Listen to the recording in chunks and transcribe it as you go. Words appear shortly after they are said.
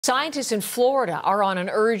Scientists in Florida are on an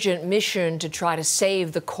urgent mission to try to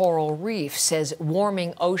save the coral reefs as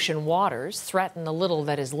warming ocean waters threaten the little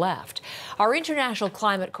that is left. Our international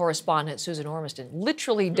climate correspondent, Susan Ormiston,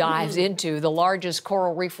 literally dives into the largest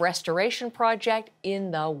coral reef restoration project in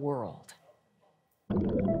the world.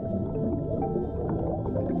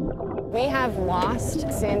 We have lost,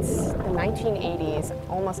 since the 1980s,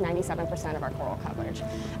 almost 97% of our coral coverage,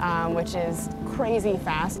 which is crazy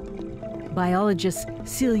fast. Biologists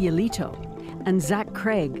Celia Lito and Zach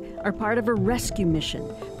Craig are part of a rescue mission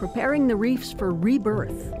preparing the reefs for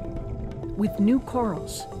rebirth with new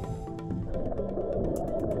corals.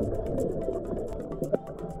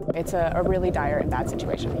 It's a really dire and bad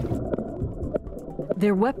situation.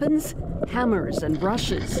 Their weapons, hammers and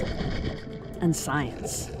brushes, and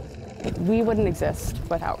science. We wouldn't exist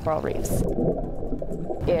without coral reefs.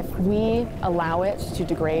 If we allow it to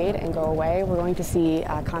degrade and go away, we're going to see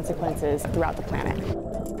consequences throughout the planet.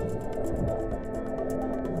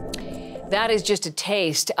 That is just a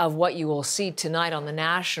taste of what you will see tonight on The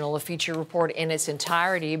National, a feature report in its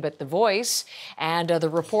entirety. But the voice and the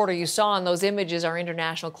reporter you saw in those images, our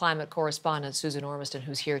international climate correspondent, Susan Ormiston,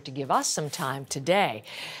 who's here to give us some time today.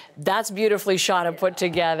 That's beautifully shot and put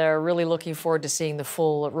together. Really looking forward to seeing the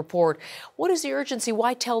full report. What is the urgency?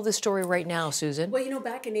 Why tell this story right now, Susan? Well, you know,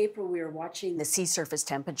 back in April, we were watching the sea surface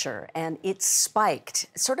temperature, and it spiked,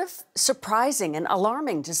 sort of surprising and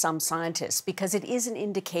alarming to some scientists, because it is an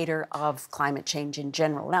indicator of climate change in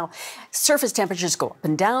general. Now, surface temperatures go up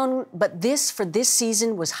and down, but this, for this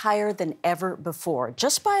season, was higher than ever before,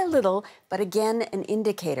 just by a little, but again, an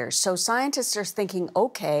indicator. So scientists are thinking,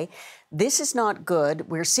 okay, this is not good.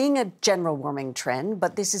 We're seeing a general warming trend,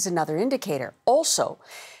 but this is another indicator. Also,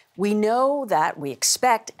 we know that we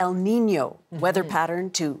expect El Nino weather pattern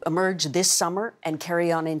to emerge this summer and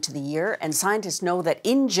carry on into the year. And scientists know that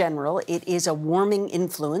in general, it is a warming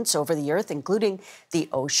influence over the Earth, including the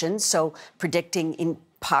ocean. So predicting in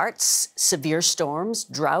parts severe storms,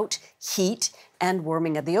 drought, heat, and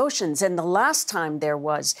warming of the oceans. And the last time there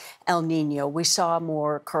was El Nino, we saw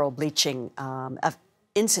more coral bleaching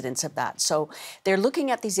incidents of that. So they're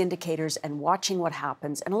looking at these indicators and watching what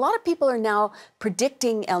happens. And a lot of people are now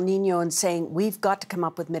predicting El Nino and saying, we've got to come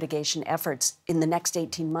up with mitigation efforts in the next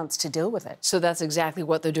 18 months to deal with it. So that's exactly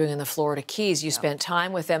what they're doing in the Florida Keys. You spent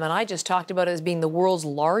time with them, and I just talked about it as being the world's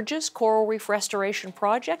largest coral reef restoration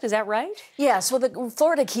project. Is that right? Yes. Well, the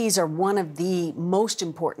Florida Keys are one of the most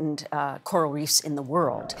important coral reefs in the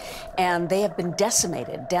world. And they have been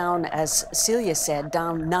decimated down, as Celia said,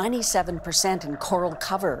 down 97% in coral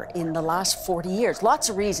cover in the last 40 years. Lots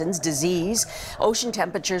of reasons: disease, ocean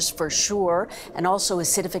temperatures for sure, and also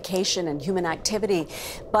acidification and human activity.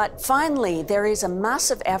 But finally, there is a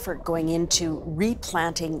massive effort going into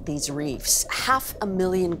replanting these reefs.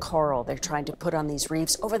 500,000 coral they're trying to put on these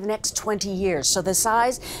reefs over the next 20 years. So the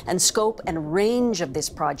size and scope and range of this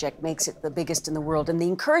project makes it the biggest in the world. And the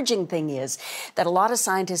encouraging thing is that a lot of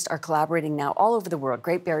scientists are collaborating now all over the world.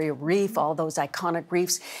 Great Barrier Reef, all those iconic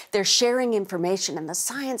reefs. They're sharing information, and the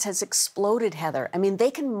science has exploded, Heather. I mean,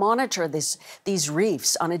 they can monitor these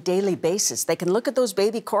reefs on a daily basis. They can look at those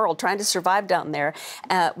baby coral trying to survive down there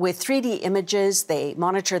with 3D images. They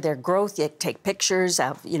monitor their growth. They take pictures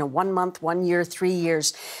of, 1 month, 1 year, 3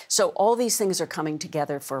 years. So all these things are coming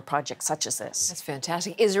together for a project such as this. That's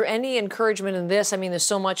fantastic. Is there any encouragement in this? I mean, there's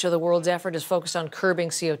so much of the world's effort is focused on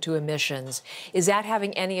curbing CO2 emissions. Is that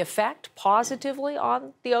having any effect positively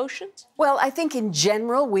on the oceans? Well, I think in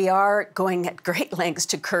general, we are going at great lengths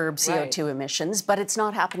to curb CO2 emissions, but it's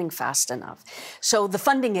not happening fast enough. So the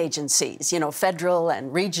funding agencies, federal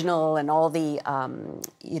and regional and all the,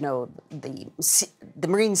 the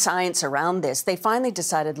marine science around this, they finally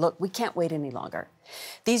decided, look, we can't wait any longer.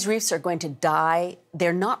 These reefs are going to die.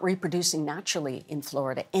 They're not reproducing naturally in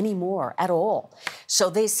Florida anymore at all. So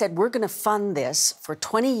they said, we're going to fund this for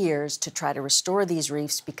 20 years to try to restore these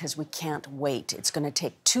reefs because we can't wait. It's going to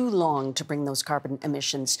take too long to bring those carbon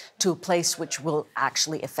emissions to a place which will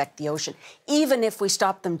actually affect the ocean. Even if we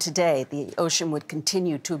stop them today, the ocean would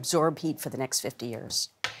continue to absorb heat for the next 50 years.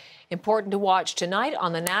 Important to watch tonight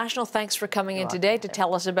on The National. Thanks for coming in today to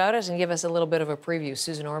tell us about it and give us a little bit of a preview.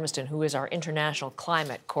 Susan Ormiston, who is our international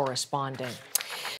climate correspondent.